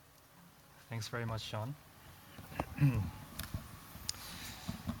Thanks very much, Sean.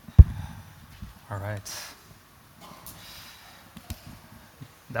 All right.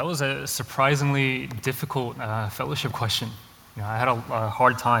 That was a surprisingly difficult fellowship question. I had a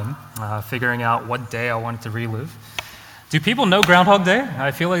hard time figuring out what day I wanted to relive. Do people know Groundhog Day?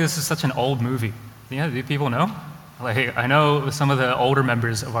 I feel like this is such an old movie. Yeah, do people know? Like, I know some of the older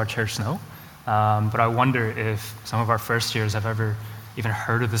members of our church know, but I wonder if some of our first years have ever even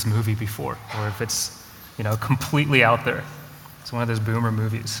heard of this movie before, or if it's, completely out there. It's one of those boomer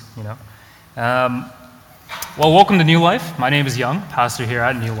movies, Well, welcome to New Life. My name is Young, pastor here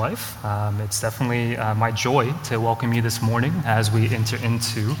at New Life. It's definitely my joy to welcome you this morning as we enter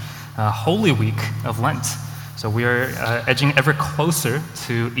into Holy Week of Lent. So we are edging ever closer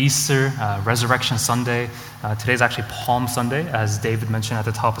to Easter, Resurrection Sunday. Today's actually Palm Sunday, as David mentioned at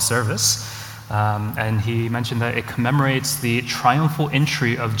the top of service. And he mentioned that it commemorates the triumphal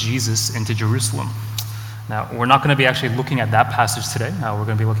entry of Jesus into Jerusalem. Now, we're not going to be actually looking at that passage today. We're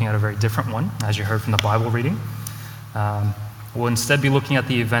going to be looking at a very different one, as you heard from the Bible reading. We'll instead be looking at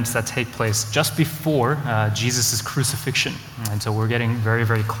the events that take place just before Jesus' crucifixion. And so we're getting very,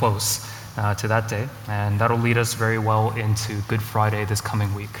 very close to that day. And that'll lead us very well into Good Friday this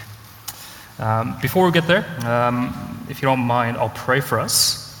coming week. Before we get there, if you don't mind, I'll pray for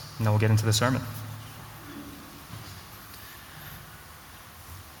us, and then we'll get into the sermon.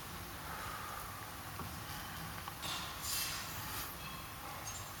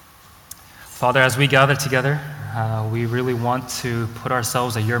 Father, as we gather together, we really want to put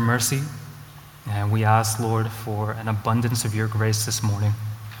ourselves at your mercy, and we ask, Lord, for an abundance of your grace this morning,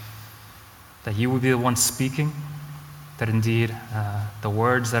 that you would be the one speaking, that indeed the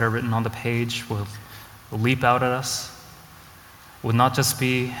words that are written on the page will leap out at us, would not just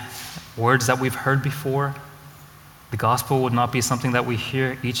be words that we've heard before. The gospel would not be something that we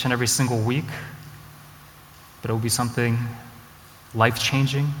hear each and every single week, but it will be something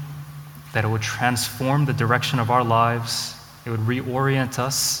life-changing, that it would transform the direction of our lives, it would reorient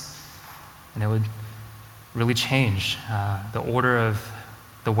us, and it would really change the order of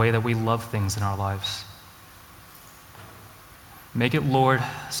the way that we love things in our lives. Make it, Lord,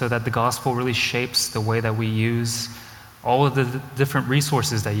 so that the gospel really shapes the way that we use all of the different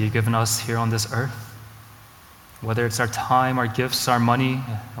resources that you've given us here on this earth, whether it's our time, our gifts, our money,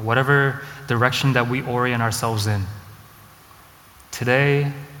 whatever direction that we orient ourselves in.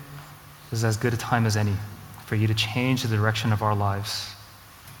 Today is as good a time as any for you to change the direction of our lives.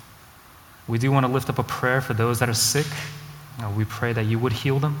 We do want to lift up a prayer for those that are sick. We pray that you would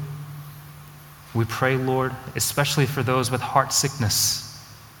heal them. We pray, Lord, especially for those with heart sickness,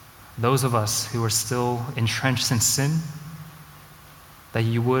 those of us who are still entrenched in sin, that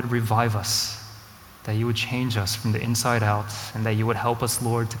you would revive us, that you would change us from the inside out, and that you would help us,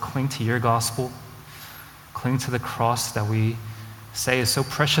 Lord, to cling to your gospel, cling to the cross that we say is so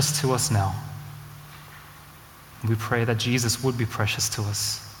precious to us now. We pray that Jesus would be precious to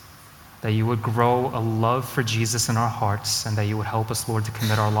us, that you would grow a love for Jesus in our hearts, and that you would help us, Lord, to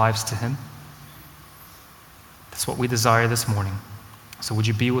commit our lives to him. That's what we desire this morning. So would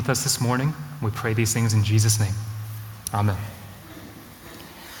you be with us this morning? We pray these things in Jesus' name. Amen.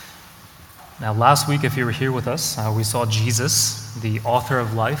 Now, last week, if you were here with us, we saw Jesus, the author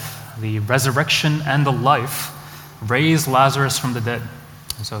of life, the resurrection and the life, raise Lazarus from the dead.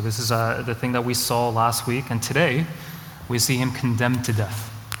 And so this is the thing that we saw last week, and today we see him condemned to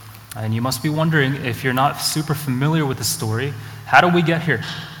death. And you must be wondering, if you're not super familiar with the story, how do we get here?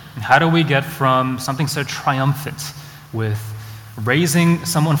 How do we get from something so triumphant with raising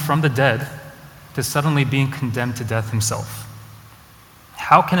someone from the dead to suddenly being condemned to death himself?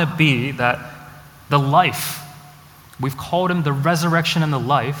 How can it be that the life, we've called him the resurrection and the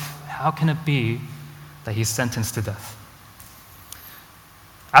life, how can it be that he's sentenced to death?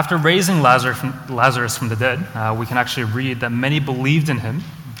 After raising Lazarus from the dead, we can actually read that many believed in him,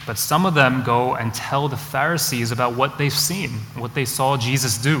 but some of them go and tell the Pharisees about what they've seen, what they saw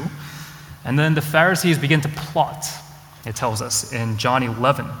Jesus do. And then the Pharisees begin to plot, it tells us in John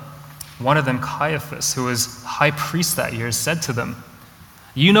 11. One of them, Caiaphas, who was high priest that year, said to them,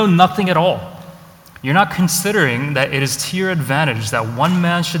 "You know nothing at all. You're not considering that it is to your advantage that one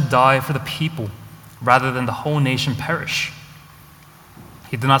man should die for the people, rather than the whole nation perish."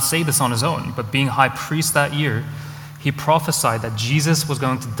 He did not say this on his own, but being high priest that year, he prophesied that Jesus was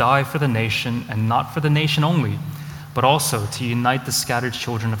going to die for the nation, and not for the nation only, but also to unite the scattered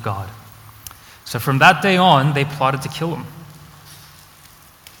children of God. So from that day on, they plotted to kill him.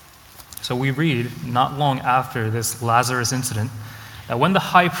 So we read, not long after this Lazarus incident, that when the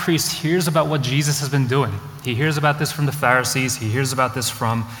high priest hears about what Jesus has been doing, he hears about this from the Pharisees, he hears about this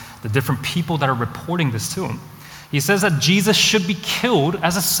from the different people that are reporting this to him. He says that Jesus should be killed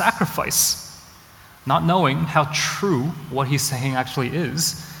as a sacrifice, not knowing how true what he's saying actually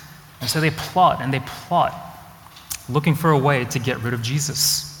is. And so they plot, looking for a way to get rid of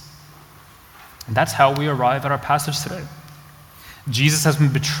Jesus. And that's how we arrive at our passage today. Jesus has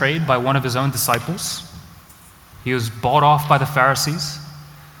been betrayed by one of his own disciples. He was bought off by the Pharisees.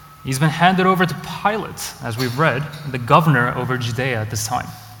 He's been handed over to Pilate, as we've read, the governor over Judea at this time.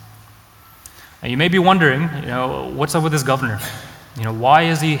 And you may be wondering, what's up with this governor? Why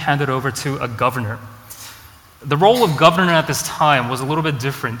is he handed over to a governor? The role of governor at this time was a little bit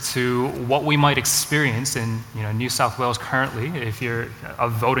different to what we might experience in New South Wales currently, if you're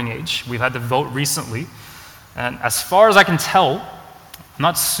of voting age. We've had to vote recently. And as far as I can tell, I'm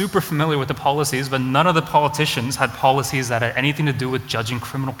not super familiar with the policies, but none of the politicians had policies that had anything to do with judging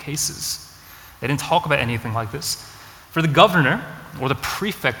criminal cases. They didn't talk about anything like this. For the governor, or the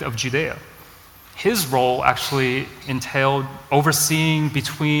prefect of Judea, his role actually entailed overseeing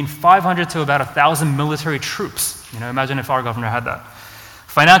between 500 to about 1,000 military troops. Imagine if our governor had that.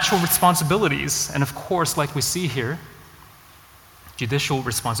 Financial responsibilities, and of course, like we see here, judicial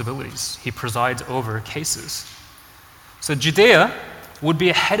responsibilities. He presides over cases. So Judea would be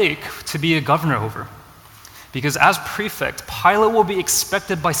a headache to be a governor over, because as prefect, Pilate will be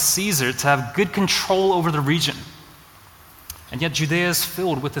expected by Caesar to have good control over the region. And yet Judea is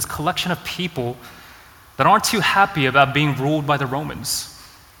filled with this collection of people that aren't too happy about being ruled by the Romans.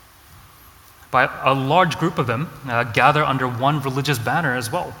 By a large group of them gather under one religious banner as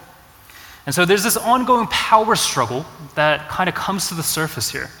well. And so there's this ongoing power struggle that kind of comes to the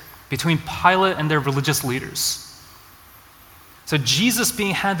surface here between Pilate and their religious leaders. So Jesus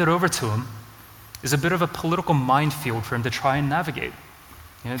being handed over to him is a bit of a political minefield for him to try and navigate.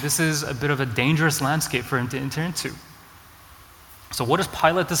 This is a bit of a dangerous landscape for him to enter into. So what does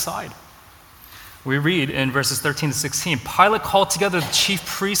Pilate decide? We read in verses 13 to 16, Pilate called together the chief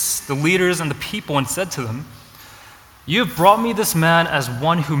priests, the leaders, and the people and said to them, "You have brought me this man as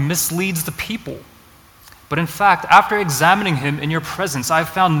one who misleads the people. But in fact, after examining him in your presence, I have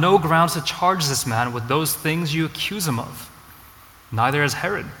found no grounds to charge this man with those things you accuse him of. Neither has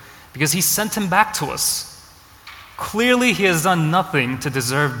Herod, because he sent him back to us. Clearly he has done nothing to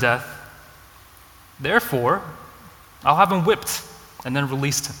deserve death. Therefore, I'll have him whipped and then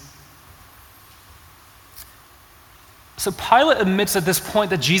released him." So Pilate admits at this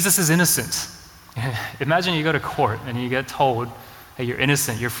point that Jesus is innocent. Imagine you go to court and you get told, "Hey, you're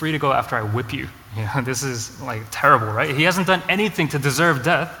innocent. You're free to go after I whip you." This is terrible, right? He hasn't done anything to deserve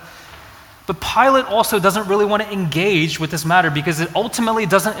death. But Pilate also doesn't really want to engage with this matter because it ultimately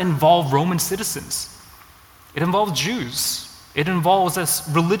doesn't involve Roman citizens. It involves Jews. It involves this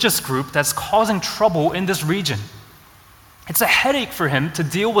religious group that's causing trouble in this region. It's a headache for him to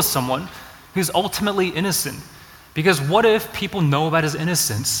deal with someone who's ultimately innocent. Because what if people know about his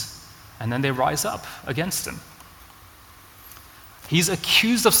innocence and then they rise up against him? He's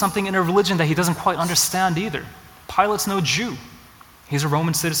accused of something in a religion that he doesn't quite understand either. Pilate's no Jew. He's a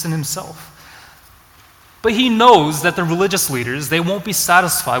Roman citizen himself. But he knows that the religious leaders, they won't be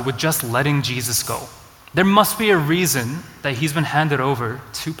satisfied with just letting Jesus go. There must be a reason that he's been handed over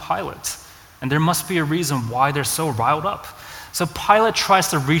to Pilate. And there must be a reason why they're so riled up. So Pilate tries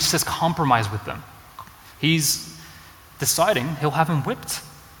to reach this compromise with them. He's deciding he'll have him whipped.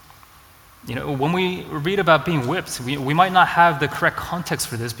 When we read about being whipped, we might not have the correct context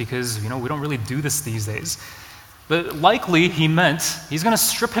for this because, we don't really do this these days. But likely he meant he's going to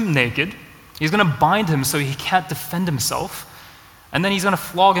strip him naked, he's going to bind him so he can't defend himself, and then he's going to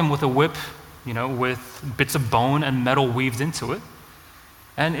flog him with a whip, with bits of bone and metal weaved into it.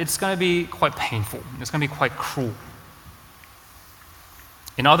 And it's going to be quite painful. It's going to be quite cruel.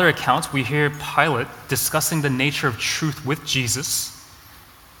 In other accounts, we hear Pilate discussing the nature of truth with Jesus.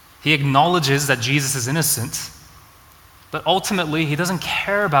 He acknowledges that Jesus is innocent, but ultimately he doesn't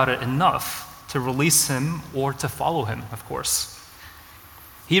care about it enough to release him or to follow him, of course.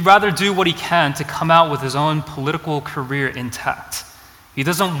 He'd rather do what he can to come out with his own political career intact. He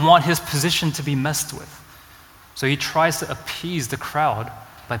doesn't want his position to be messed with. So he tries to appease the crowd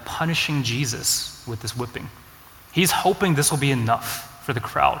by punishing Jesus with this whipping. He's hoping this will be enough for the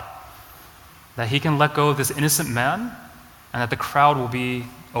crowd, that he can let go of this innocent man and that the crowd will be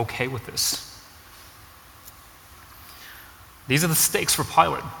okay with this. These are the stakes for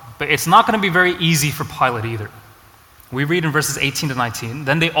Pilate, but it's not going to be very easy for Pilate either. We read in verses 18 to 19,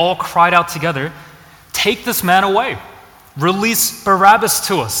 "Then they all cried out together, 'Take this man away, release Barabbas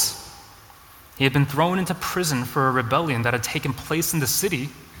to us.' He had been thrown into prison for a rebellion that had taken place in the city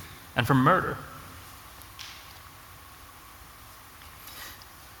and for murder.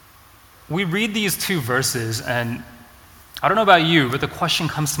 We read these two verses, and I don't know about you, but the question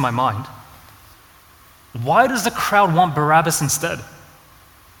comes to my mind. Why does the crowd want Barabbas instead?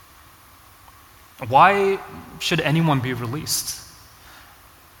 Why should anyone be released?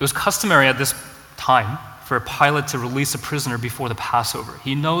 It was customary at this time for Pilate to release a prisoner before the Passover.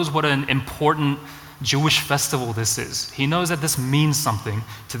 He knows what an important Jewish festival this is. He knows that this means something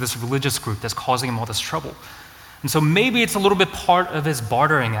to this religious group that's causing him all this trouble. And so maybe it's a little bit part of his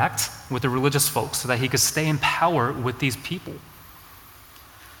bartering act with the religious folks so that he could stay in power with these people.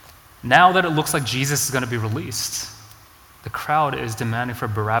 Now that it looks like Jesus is going to be released, the crowd is demanding for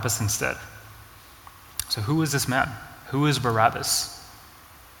Barabbas instead. So who is this man? Who is Barabbas?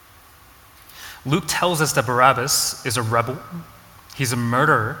 Luke tells us that Barabbas is a rebel, he's a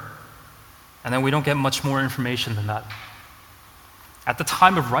murderer, and then we don't get much more information than that. At the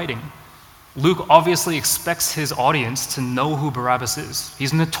time of writing, Luke obviously expects his audience to know who Barabbas is.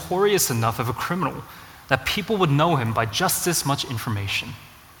 He's notorious enough of a criminal that people would know him by just this much information.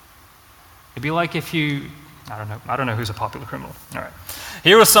 It'd be like if you, I don't know who's a popular criminal. All right.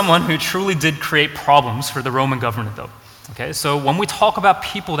 Here was someone who truly did create problems for the Roman government, though. Okay, so when we talk about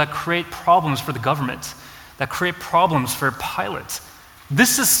people that create problems for the government, that create problems for Pilate,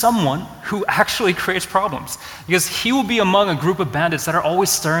 this is someone who actually creates problems, because he will be among a group of bandits that are always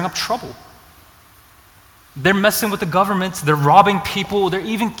stirring up trouble. They're messing with the government, they're robbing people, they're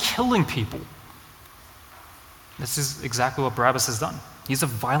even killing people. This is exactly what Barabbas has done. He's a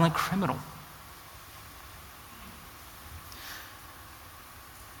violent criminal.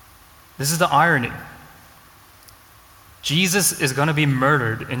 This is the irony. Jesus is going to be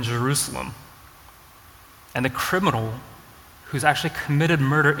murdered in Jerusalem, and the criminal who's actually committed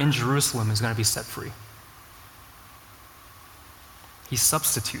murder in Jerusalem is going to be set free. He's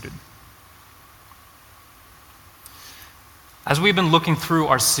substituted. As we've been looking through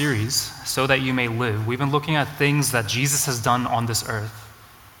our series, So That You May Live, we've been looking at things that Jesus has done on this earth.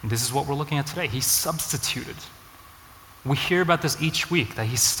 And this is what we're looking at today. He substituted. We hear about this each week, that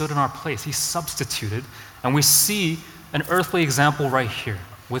he stood in our place. He substituted, and we see an earthly example right here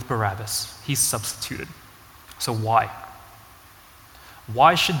with Barabbas. He substituted. So why?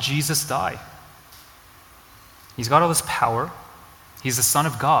 Why should Jesus die? He's got all this power. He's the Son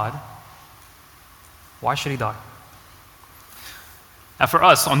of God. Why should he die? And for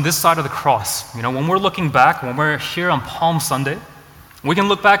us, on this side of the cross, when we're looking back, when we're here on Palm Sunday, we can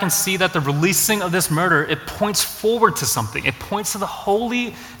look back and see that the releasing of this murder, it points forward to something. It points to the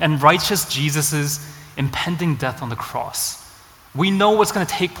holy and righteous Jesus' impending death on the cross. We know what's going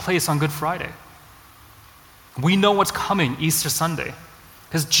to take place on Good Friday. We know what's coming Easter Sunday,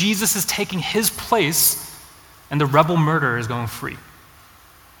 because Jesus is taking his place and the rebel murderer is going free.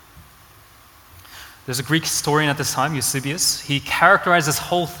 There's a Greek historian at this time, Eusebius. He characterized this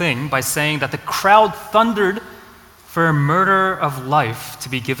whole thing by saying that the crowd thundered for a murderer of life to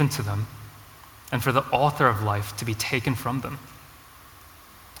be given to them and for the author of life to be taken from them.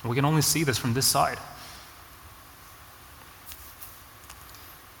 We can only see this from this side.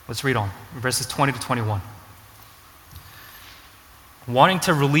 Let's read on, verses 20 to 21. Wanting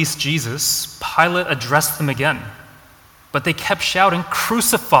to release Jesus, Pilate addressed them again, but they kept shouting,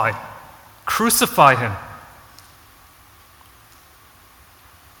 "Crucify! Crucify him!"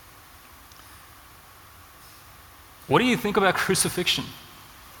 What do you think about crucifixion?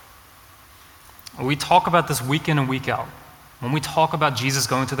 We talk about this week in and week out. When we talk about Jesus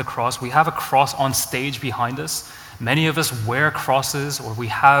going to the cross, we have a cross on stage behind us. Many of us wear crosses, or we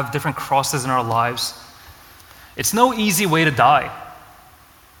have different crosses in our lives. It's no easy way to die.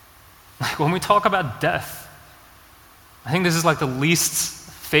 Like when we talk about death, I think this is like the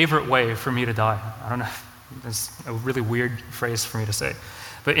least favorite way for me to die. I don't know, it's a really weird phrase for me to say.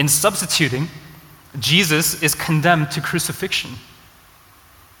 But in substituting, Jesus is condemned to crucifixion.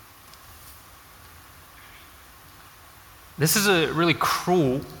 This is a really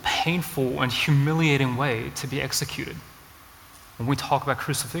cruel, painful, and humiliating way to be executed when we talk about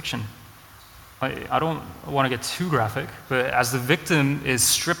crucifixion. I don't want to get too graphic, but as the victim is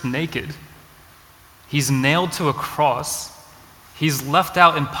stripped naked, he's nailed to a cross, he's left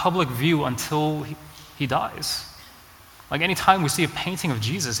out in public view until he dies. Like anytime we see a painting of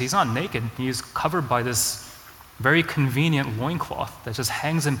Jesus, he's not naked, he's covered by this very convenient loincloth that just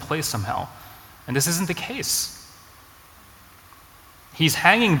hangs in place somehow. And this isn't the case. He's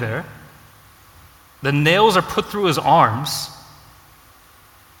hanging there, the nails are put through his arms,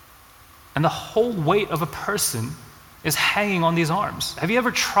 and the whole weight of a person is hanging on these arms. Have you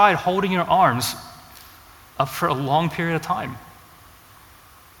ever tried holding your arms up for a long period of time?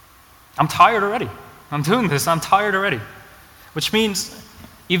 I'm tired already. I'm doing this, I'm tired already. Which means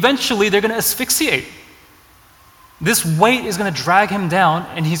eventually they're going to asphyxiate. This weight is going to drag him down,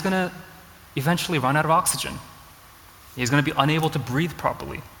 and he's going to eventually run out of oxygen. He's going to be unable to breathe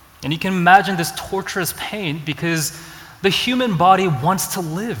properly. And you can imagine this torturous pain because the human body wants to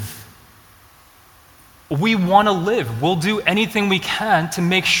live. We want to live. We'll do anything we can to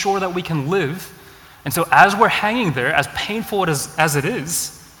make sure that we can live. And so as we're hanging there, as painful as it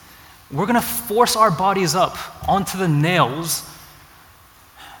is, we're going to force our bodies up onto the nails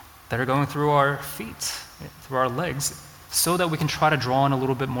that are going through our feet, through our legs, so that we can try to draw in a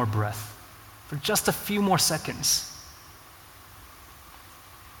little bit more breath for just a few more seconds.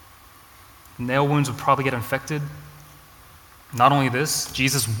 Nail wounds would probably get infected. Not only this,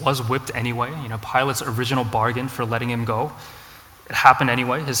 Jesus was whipped anyway. Pilate's original bargain for letting him go, it happened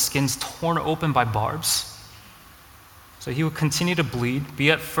anyway. His skin's torn open by barbs. So he would continue to bleed,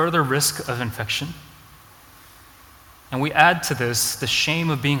 be at further risk of infection. And we add to this the shame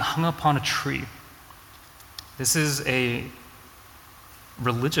of being hung upon a tree. This is a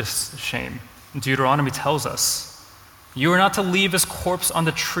religious shame. Deuteronomy tells us, "You are not to leave his corpse on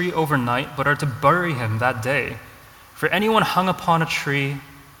the tree overnight, but are to bury him that day. For anyone hung upon a tree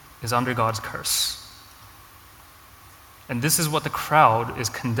is under God's curse." And this is what the crowd is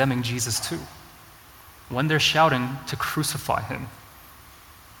condemning Jesus to. When they're shouting to crucify him,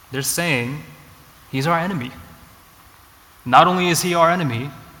 they're saying, he's our enemy. Not only is he our enemy,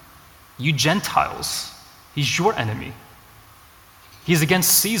 you Gentiles, he's your enemy. He's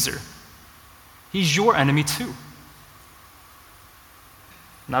against Caesar. He's your enemy too.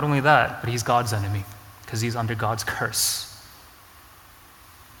 Not only that, but he's God's enemy because he's under God's curse.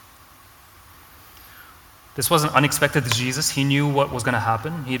 This wasn't unexpected to Jesus. He knew what was going to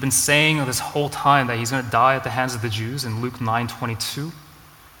happen. He had been saying this whole time that he's going to die at the hands of the Jews in Luke 9:22.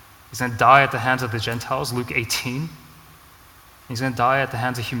 He's going to die at the hands of the Gentiles, Luke 18. He's going to die at the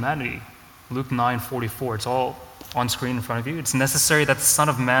hands of humanity, Luke 9:44. It's all on screen in front of you. It's necessary that the Son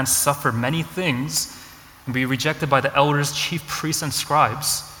of Man suffer many things and be rejected by the elders, chief priests, and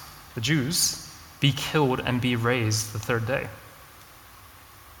scribes, the Jews, be killed and be raised the third day.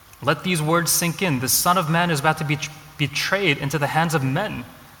 Let these words sink in. The Son of Man is about to be betrayed into the hands of men,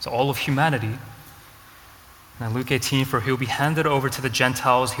 so all of humanity. And Luke 18, for he will be handed over to the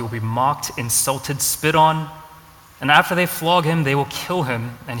Gentiles, he will be mocked, insulted, spit on, and after they flog him, they will kill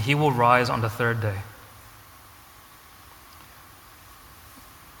him, and he will rise on the third day.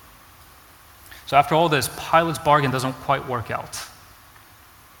 So after all this, Pilate's bargain doesn't quite work out.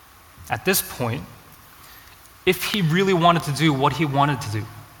 At this point, if he really wanted to do what he wanted to do,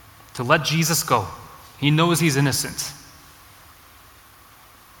 to let Jesus go, he knows he's innocent,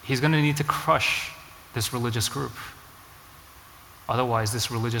 he's going to need to crush this religious group. Otherwise, this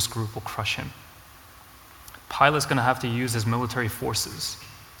religious group will crush him. Pilate's going to have to use his military forces.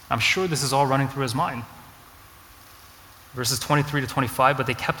 I'm sure this is all running through his mind. Verses 23 to 25, but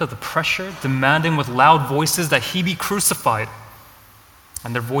they kept up the pressure, demanding with loud voices that he be crucified.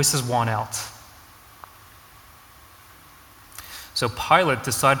 And their voices won out. So Pilate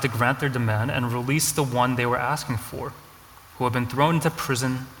decided to grant their demand and release the one they were asking for, who had been thrown into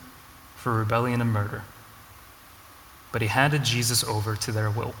prison for rebellion and murder. But he handed Jesus over to their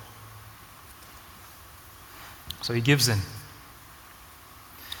will. So he gives in.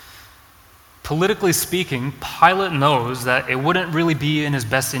 Politically speaking, Pilate knows that it wouldn't really be in his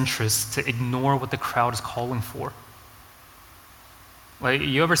best interest to ignore what the crowd is calling for. Like,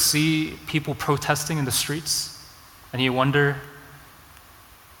 you ever see people protesting in the streets and you wonder,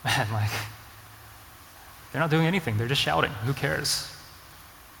 man, they're not doing anything, they're just shouting, who cares?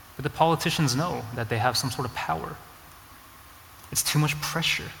 But the politicians know that they have some sort of power. It's too much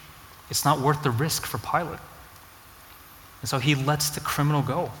pressure. It's not worth the risk for Pilate. And so he lets the criminal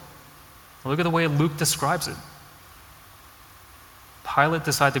go. Look at the way Luke describes it. Pilate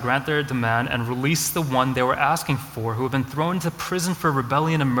decided to grant their demand and release the one they were asking for, who had been thrown into prison for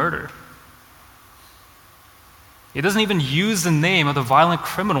rebellion and murder. He doesn't even use the name of the violent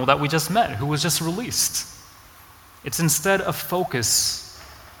criminal that we just met, who was just released. It's instead a focus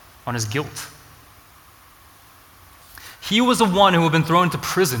on his guilt. He was the one who had been thrown into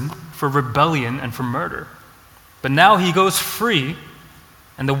prison for rebellion and for murder. But now he goes free,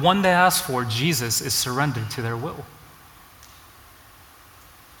 and the one they asked for, Jesus, is surrendered to their will.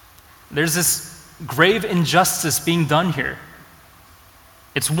 There's this grave injustice being done here.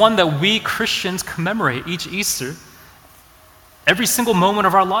 It's one that we Christians commemorate each Easter. Every single moment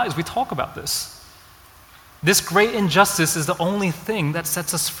of our lives, we talk about this. This great injustice is the only thing that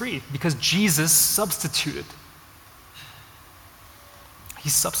sets us free because Jesus substituted. He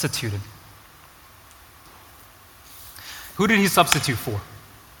substituted. Who did he substitute for?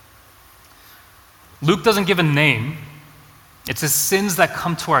 Luke doesn't give a name. It's his sins that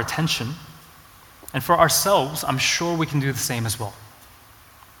come to our attention. And for ourselves, I'm sure we can do the same as well.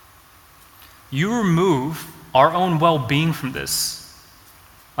 You remove our own well-being from this.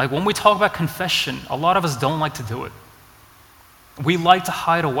 Like when we talk about confession, a lot of us don't like to do it. We like to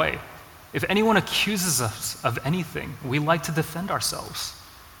hide away. If anyone accuses us of anything, we like to defend ourselves.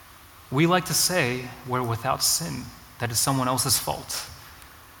 We like to say we're without sin, that it's someone else's fault.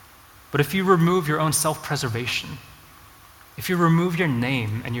 But if you remove your own self-preservation, if you remove your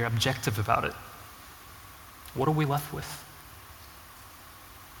name and you're objective about it, what are we left with?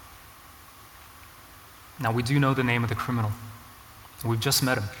 Now, we do know the name of the criminal. We've just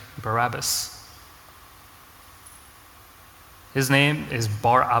met him, Barabbas. His name is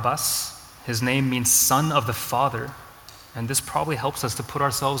Bar-Abbas. His name means son of the Father, and this probably helps us to put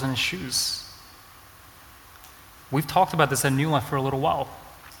ourselves in his shoes. We've talked about this at New Life for a little while.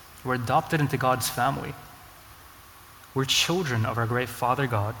 We're adopted into God's family. We're children of our great Father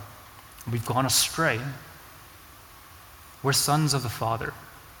God. We've gone astray. We're sons of the Father.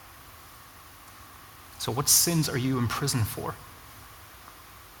 So what sins are you in prison for?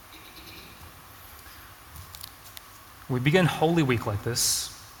 We begin Holy Week like this.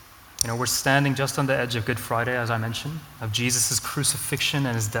 We're standing just on the edge of Good Friday, as I mentioned, of Jesus' crucifixion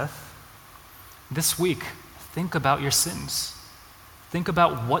and his death. This week, think about your sins. Think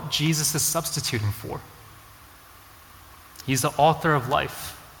about what Jesus is substituting for. He's the author of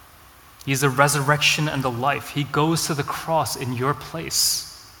life. He's the resurrection and the life. He goes to the cross in your place.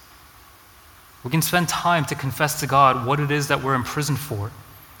 We can spend time to confess to God what it is that we're in prison for,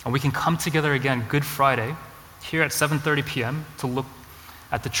 and we can come together again Good Friday here at 7:30 p.m. to look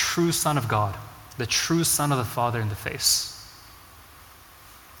at the true Son of God, the true Son of the Father in the face.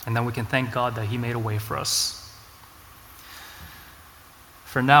 And then we can thank God that he made a way for us.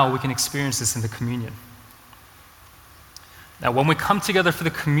 For now, we can experience this in the communion. Now, when we come together for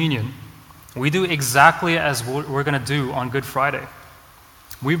the communion, we do exactly as we're going to do on Good Friday.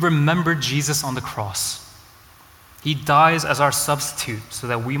 We remember Jesus on the cross. He dies as our substitute so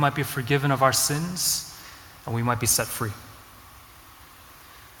that we might be forgiven of our sins and we might be set free.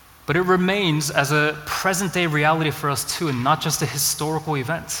 But it remains as a present-day reality for us too, and not just a historical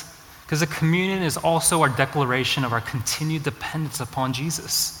event. Because the communion is also our declaration of our continued dependence upon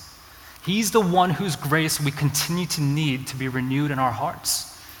Jesus. He's the one whose grace we continue to need to be renewed in our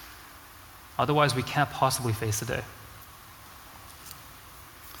hearts. Otherwise, we can't possibly face the day.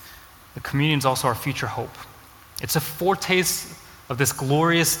 The communion is also our future hope. It's a foretaste of this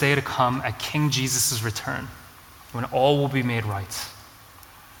glorious day to come at King Jesus' return, when all will be made right.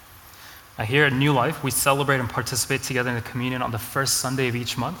 Now, here at New Life, we celebrate and participate together in the communion on the first Sunday of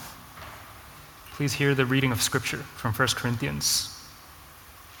each month. Please hear the reading of Scripture from 1 Corinthians.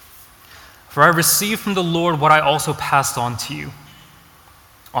 For I received from the Lord what I also passed on to you.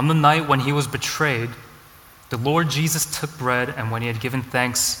 On the night when he was betrayed, the Lord Jesus took bread, and when he had given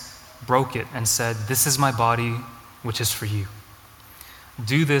thanks, broke it and said, "This is my body, which is for you.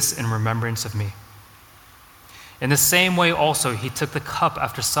 Do this in remembrance of me." In the same way also, he took the cup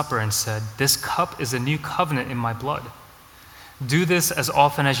after supper and said, "This cup is a new covenant in my blood. Do this as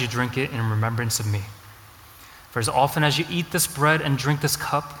often as you drink it in remembrance of me. For as often as you eat this bread and drink this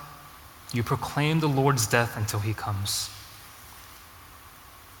cup, you proclaim the Lord's death until he comes."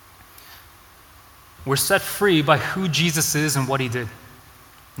 We're set free by who Jesus is and what he did,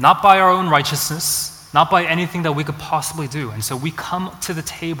 not by our own righteousness, not by anything that we could possibly do. And so we come to the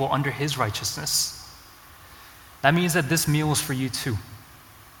table under his righteousness. That means that this meal is for you too.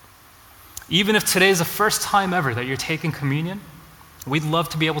 Even if today is the first time ever that you're taking communion, we'd love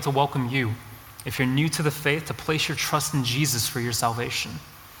to be able to welcome you, if you're new to the faith, to place your trust in Jesus for your salvation.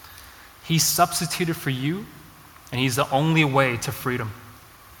 He substituted for you, and he's the only way to freedom.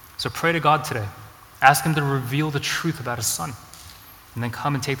 So pray to God today. Ask him to reveal the truth about his Son, and then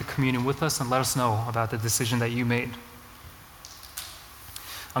come and take the communion with us and let us know about the decision that you made.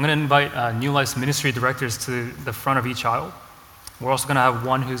 I'm going to invite New Life's ministry directors to the front of each aisle. We're also going to have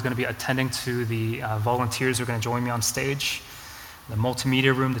one who's going to be attending to the volunteers who are going to join me on stage, the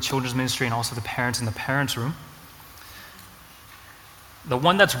multimedia room, the children's ministry, and also the parents in the parents' room. The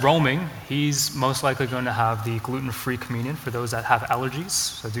one that's roaming, he's most likely going to have the gluten-free communion for those that have allergies,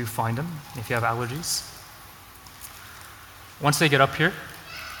 so do find him if you have allergies. Once they get up here,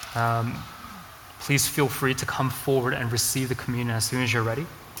 please feel free to come forward and receive the communion as soon as you're ready.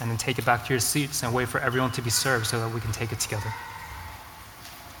 and then take it back to your seats and wait for everyone to be served so that we can take it together.